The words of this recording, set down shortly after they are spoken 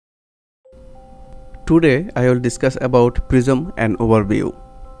Today I will discuss about prism and overview.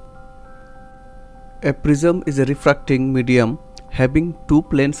 A prism is a refracting medium having two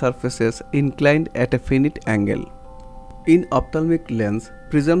plane surfaces inclined at a finite angle. In ophthalmic lens,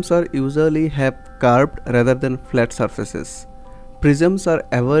 prisms are usually have curved rather than flat surfaces. Prisms are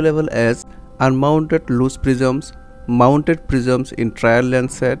available as unmounted loose prisms, mounted prisms in trial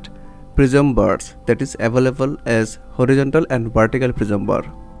lens set, prism bars that is available as horizontal and vertical prism bar.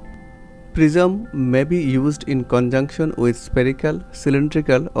 Prism may be used in conjunction with spherical,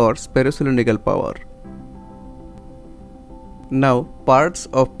 cylindrical or spherocylindrical power. Now, parts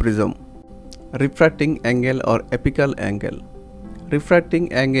of prism. Refracting angle or apical angle.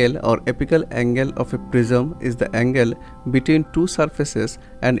 Refracting angle or apical angle of a prism is the angle between two surfaces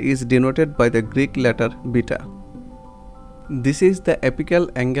and is denoted by the Greek letter beta. This is the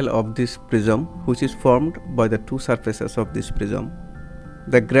apical angle of this prism, which is formed by the two surfaces of this prism.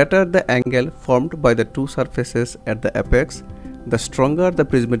 The greater the angle formed by the two surfaces at the apex, the stronger the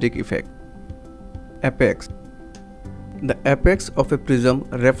prismatic effect. Apex. The apex of a prism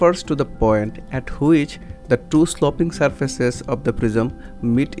refers to the point at which the two sloping surfaces of the prism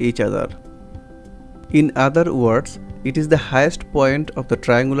meet each other. In other words, it is the highest point of the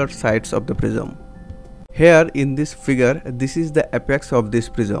triangular sides of the prism. Here in this figure, this is the apex of this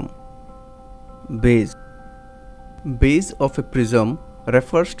prism. Base. Base of a prism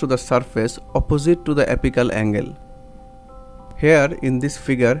refers to the surface opposite to the apical angle. Here in this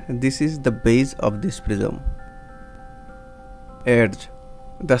figure, this is the base of this prism. Edge.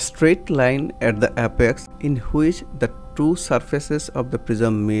 The straight line at the apex in which the two surfaces of the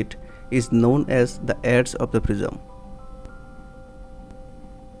prism meet is known as the edge of the prism.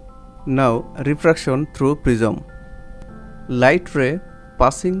 Now, refraction through prism. Light ray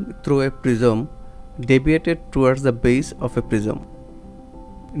passing through a prism deviated towards the base of a prism.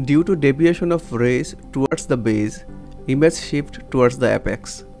 Due to deviation of rays towards the base, image shift towards the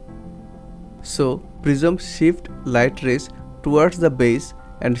apex. So, prism shift light rays towards the base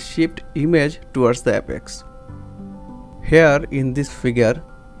and shift image towards the apex. Here in this figure,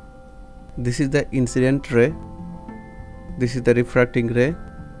 this is the incident ray, this is the refracting ray,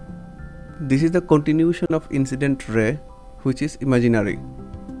 this is the continuation of incident ray which is imaginary,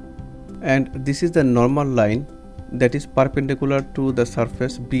 and this is the normal line that is perpendicular to the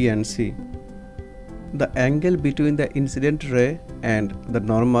surface B and C. The angle between the incident ray and the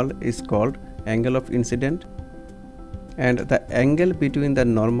normal is called angle of incident, and the angle between the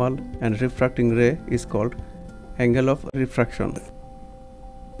normal and refracting ray is called angle of refraction.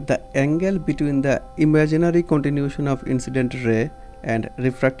 The angle between the imaginary continuation of incident ray and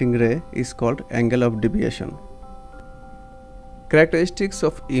refracting ray is called angle of deviation. Characteristics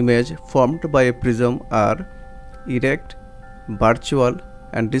of image formed by a prism are erect, virtual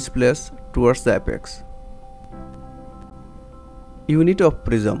and displaced towards the apex. Unit of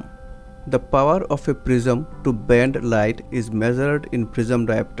prism. The power of a prism to bend light is measured in prism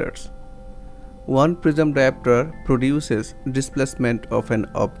diopters. One prism diopter produces displacement of an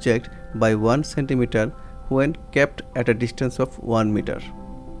object by 1 cm when kept at a distance of 1 meter.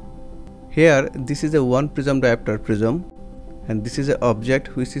 Here, this is a one prism diopter prism, and this is an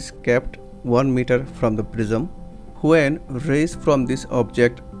object which is kept 1 meter from the prism. When rays from this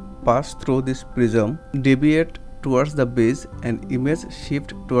object pass through this prism, deviate towards the base and image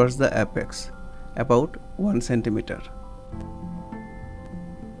shift towards the apex, about 1 cm.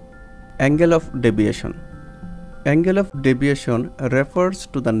 Angle of deviation. Angle of deviation refers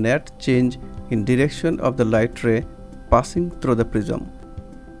to the net change in direction of the light ray passing through the prism.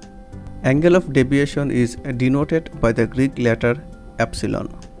 Angle of deviation is denoted by the Greek letter epsilon.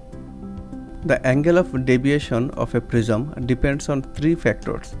 The angle of deviation of a prism depends on three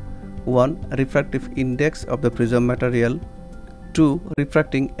factors. 1. Refractive index of the prism material, 2.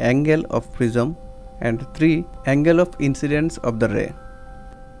 Refracting angle of prism, and 3. Angle of incidence of the ray.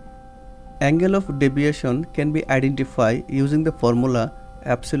 Angle of deviation can be identified using the formula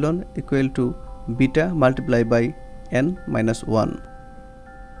epsilon equal to beta multiplied by n minus 1.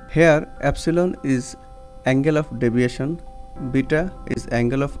 Here epsilon is angle of deviation, beta is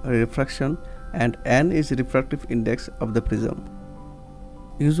angle of refraction, and n is refractive index of the prism.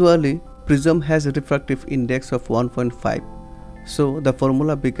 Usually, prism has a refractive index of 1.5, so the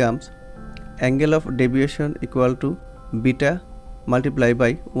formula becomes angle of deviation equal to beta multiplied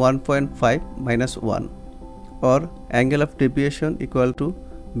by 1.5 minus 1, or angle of deviation equal to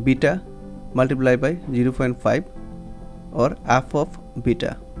beta multiplied by 0.5, or half of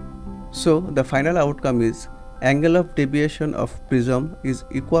beta. So, the final outcome is angle of deviation of prism is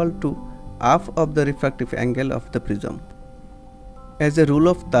equal to half of the refractive angle of the prism. As a rule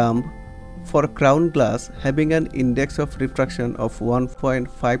of thumb, For crown glass having an index of refraction of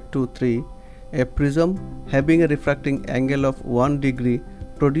 1.523, a prism having a refracting angle of 1 degree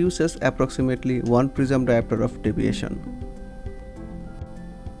produces approximately 1 prism diopter of deviation.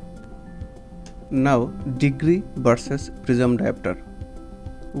 Now, degree versus prism diopter.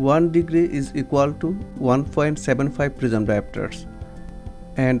 1 degree is equal to 1.75 prism diopters,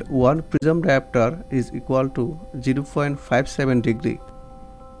 and 1 prism diopter is equal to 0.57 degree.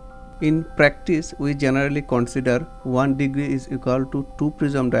 In practice, we generally consider 1 degree is equal to 2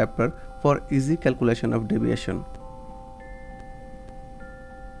 prism diopter for easy calculation of deviation.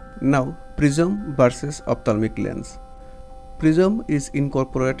 Now, prism versus ophthalmic lens. Prism is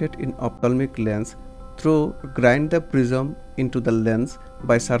incorporated in ophthalmic lens through grind the prism into the lens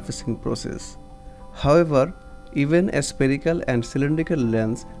by surfacing process. However, even a spherical and cylindrical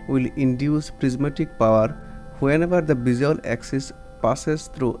lens will induce prismatic power whenever the visual axis passes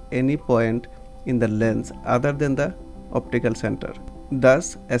through any point in the lens other than the optical center.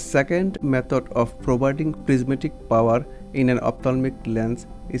 Thus, a second method of providing prismatic power in an ophthalmic lens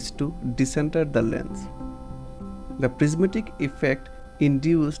is to decenter the lens. The prismatic effect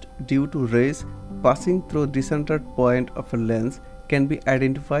induced due to rays passing through decentered point of a lens can be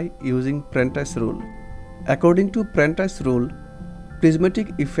identified using Prentice rule. According to Prentice rule,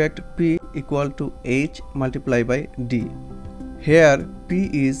 prismatic effect P equal to H multiplied by D. Here P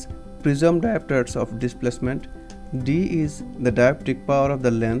is prism diopters of displacement, D is the dioptric power of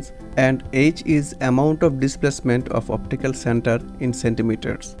the lens, and H is amount of displacement of optical center in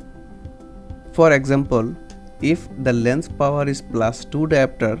centimeters. For example, if the lens power is plus 2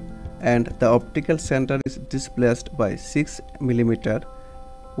 diopter and the optical center is displaced by 6 mm,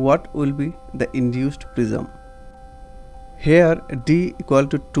 what will be the induced prism? Here D equal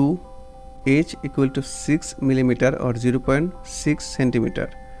to 2, H equal to 6 mm or 0.6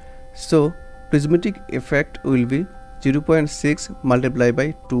 cm. So prismatic effect will be 0.6 multiplied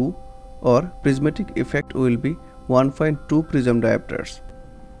by 2, or prismatic effect will be 1.2 prism diopters.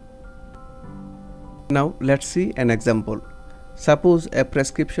 Now let's see an example. Suppose a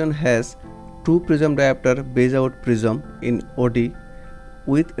prescription has 2 prism diopter base out prism in OD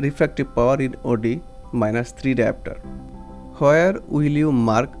with refractive power in OD minus 3 diopter. Where will you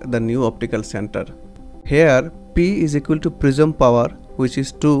mark the new optical center? Here P is equal to prism power, which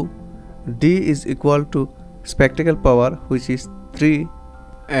is 2, D is equal to spectacle power, which is 3,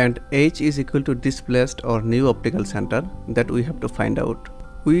 and H is equal to displaced or new optical center that we have to find out.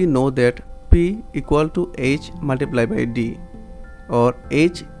 We know that P equal to H multiplied by D, or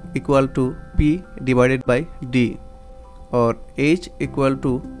H equal to P divided by D, or H equal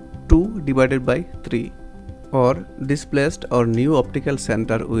to 2 divided by 3, or displaced or new optical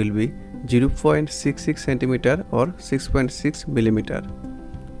center will be 0.66 cm or 6.6 mm.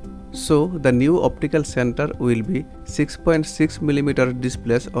 So the new optical center will be 6.6 mm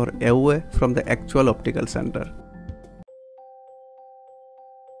displaced or away from the actual optical center.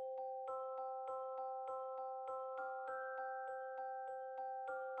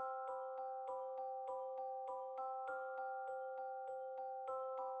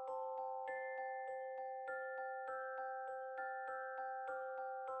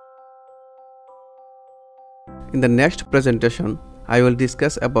 In the next presentation, I will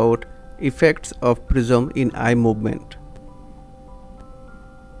discuss about effects of prism in eye movement.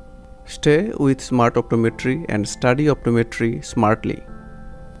 Stay with Smart Optometry and study optometry smartly.